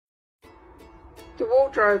The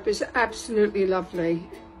wardrobe is absolutely lovely.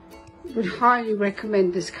 Would highly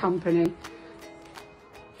recommend this company.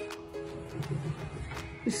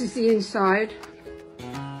 This is the inside.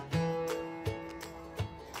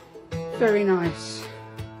 Very nice.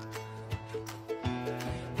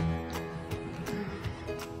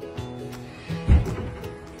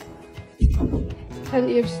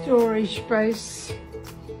 Plenty of storage space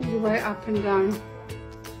all the way up and down.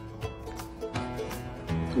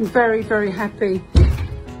 I'm very, very happy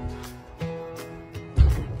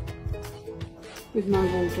with my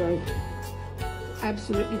wardrobe.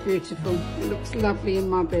 Absolutely beautiful. It looks lovely in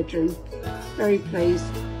my bedroom. Very pleased.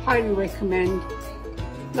 Highly recommend.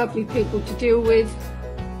 Lovely people to deal with.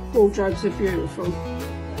 Wardrobes are beautiful.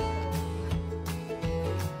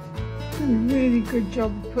 Done a really good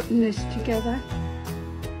job of putting this together.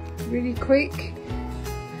 Really quick.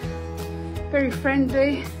 Very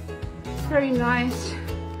friendly. Very nice.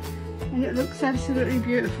 And it looks absolutely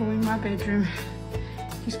beautiful in my bedroom.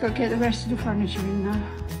 Just got to get the rest of the furniture in now.